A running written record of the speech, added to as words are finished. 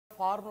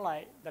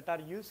formulae that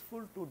are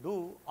useful to do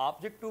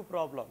objective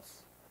problems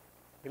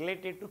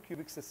related to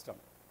cubic system.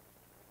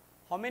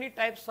 How many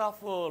types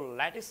of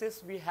lattices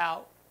we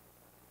have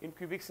in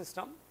cubic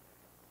system?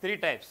 3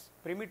 types: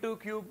 primitive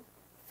cube,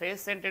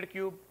 face-centered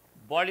cube,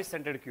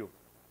 body-centered cube.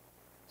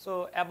 So,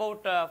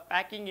 about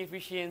packing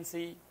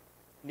efficiency,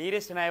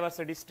 nearest neighbors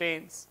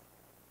distance,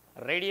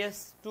 radius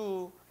to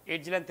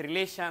edge length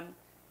relation,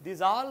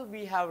 these all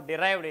we have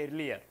derived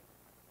earlier.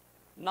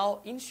 Now,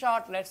 in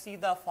short, let us see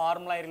the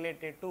formula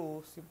related to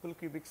simple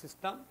cubic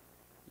system,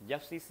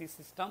 FCC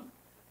system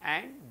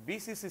and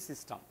BCC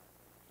system.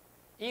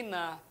 In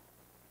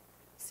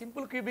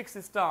simple cubic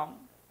system,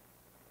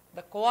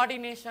 the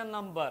coordination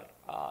number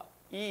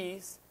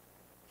is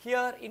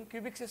here in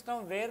cubic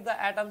system where the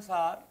atoms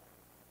are.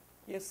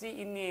 You see,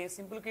 in a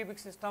simple cubic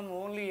system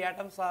only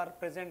atoms are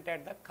present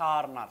at the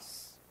corners.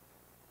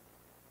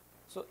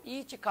 So,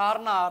 each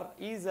corner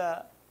is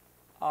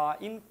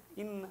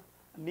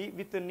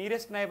with the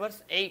nearest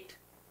neighbors 8.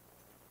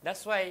 That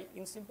is why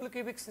in simple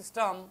cubic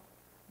system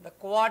the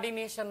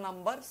coordination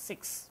number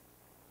 6.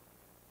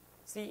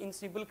 See, in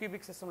simple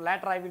cubic system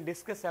later I will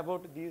discuss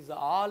about these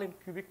all in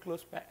cubic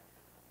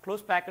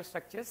closed packed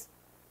structures.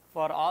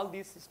 For all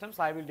these systems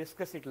I will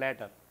discuss it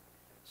later.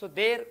 So,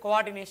 their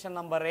coordination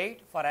number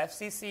 8, for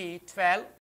FCC 12,